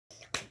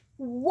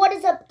What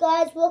is up,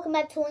 guys? Welcome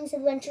back to Link's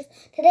Adventures.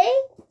 Today,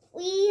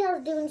 we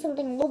are doing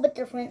something a little bit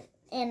different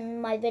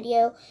in my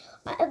video.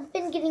 I've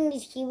been getting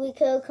these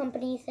KiwiCo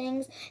company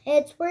things,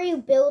 and it's where you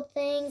build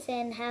things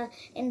and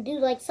do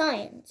like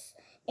science.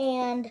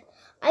 And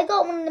I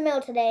got one in the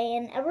mail today,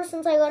 and ever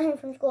since I got home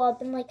from school, I've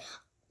been like,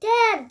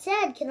 Dad,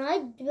 can I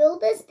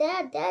build this?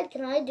 Dad,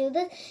 can I do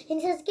this?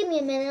 And he says, give me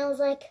a minute. I was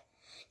like,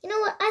 you know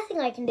what? I think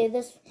I can do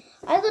this.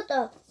 I got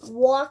the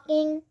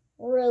walking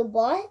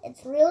robot.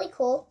 It's really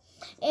cool.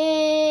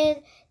 And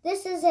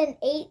this is an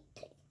 9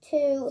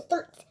 through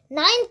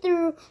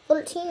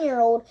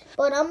 13-year-old,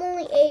 but I'm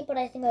only 8, but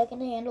I think I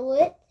can handle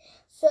it.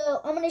 So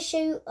I'm going to show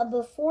you a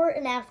before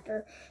and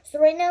after. So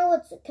right now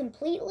it's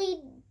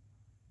completely,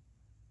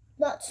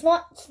 it's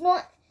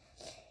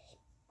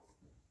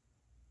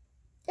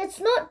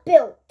not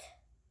built,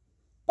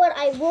 but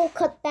I will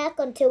cut back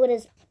until it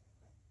is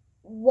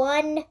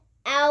 1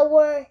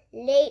 hour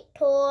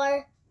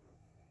later.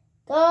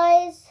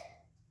 Guys,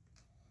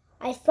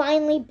 I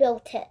finally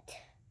built it.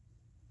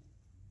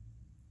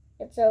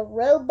 It's a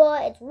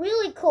robot. It's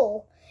really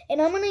cool.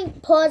 And I'm going to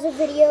pause the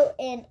video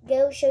and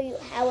go show you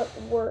how it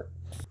works.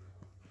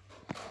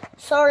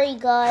 Sorry,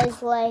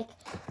 guys. I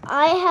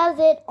have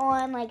it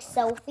on,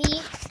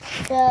 selfie.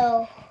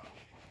 So,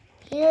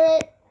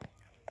 here it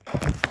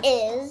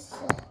is.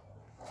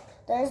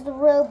 There's the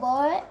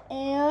robot.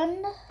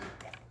 And,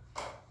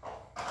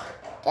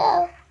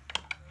 go.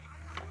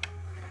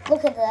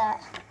 Look at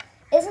that.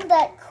 Isn't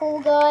that cool,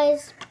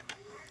 guys?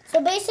 So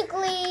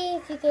basically,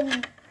 if you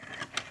can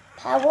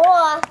power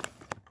off.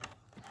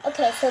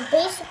 Okay, so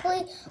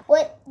basically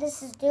what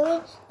this is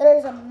doing,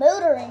 there's a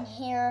motor in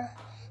here,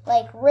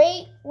 right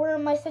where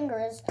my finger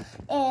is.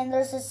 And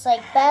there's this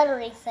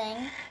battery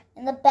thing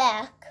in the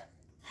back.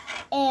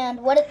 And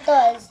what it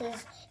does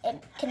is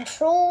it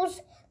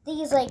controls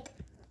these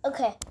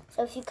okay,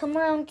 so if you come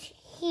around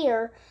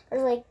here,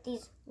 there's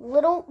these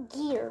little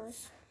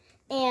gears.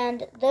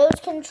 And those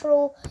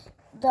control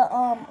the,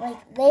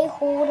 they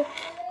hold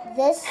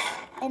this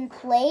in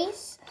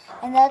place,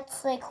 and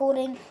that's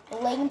holding the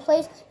leg in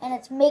place, and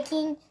it's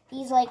making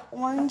these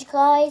orange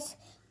guys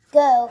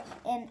go.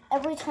 And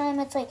every time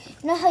it's you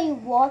know how you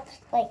walk,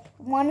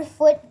 one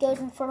foot goes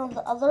in front of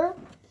the other?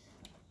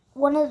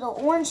 One of the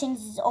orange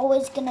things is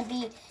always going to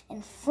be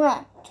in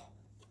front.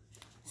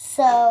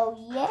 So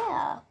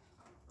yeah,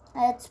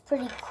 that's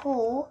pretty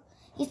cool.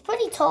 He's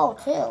pretty tall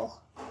too.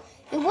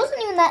 It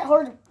wasn't even that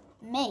hard to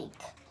make.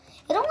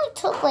 It only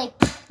took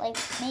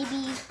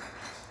maybe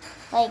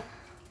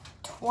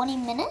 20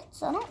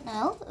 minutes. I don't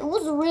know. It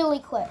was really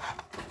quick.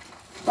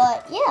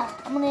 But yeah,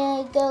 I'm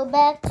gonna go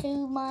back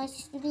to my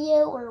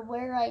studio or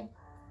where I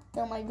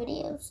film my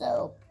video.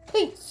 So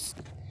peace.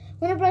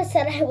 Whenever I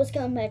said I was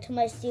going back to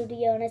my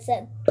studio and I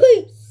said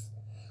peace,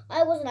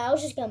 I wasn't. I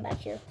was just going back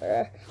here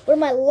where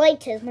my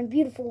light is, my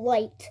beautiful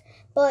light.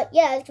 But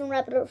yeah, that's gonna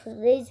wrap it up for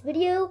today's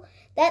video.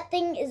 That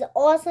thing is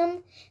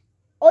awesome.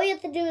 All you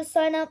have to do is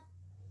sign up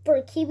for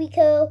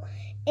KiwiCo,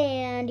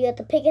 and you have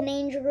to pick an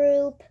age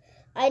group.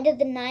 I did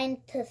the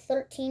 9 to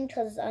 13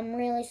 because I'm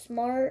really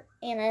smart,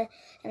 and I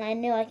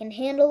know I can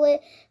handle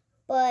it.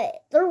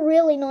 But they're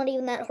really not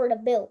even that hard to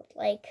build.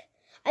 I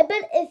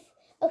bet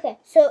okay,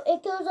 so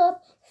it goes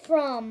up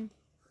from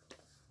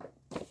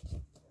 0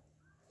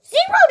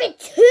 to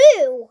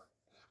 2.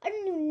 I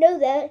didn't even know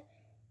that.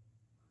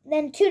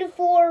 Then 2 to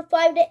 4,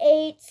 5 to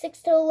 8,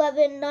 6 to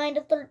 11, 9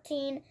 to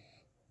 13,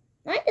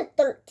 9 to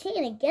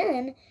 13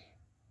 again.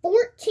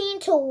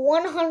 14 to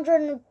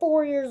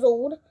 104 years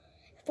old.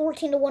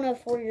 14 to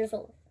 104 years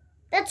old.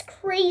 That's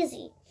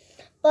crazy.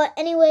 But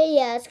anyway,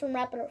 yeah, that's going to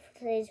wrap it up for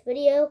today's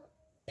video.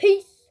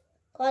 Peace.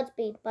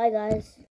 Godspeed. Bye, guys.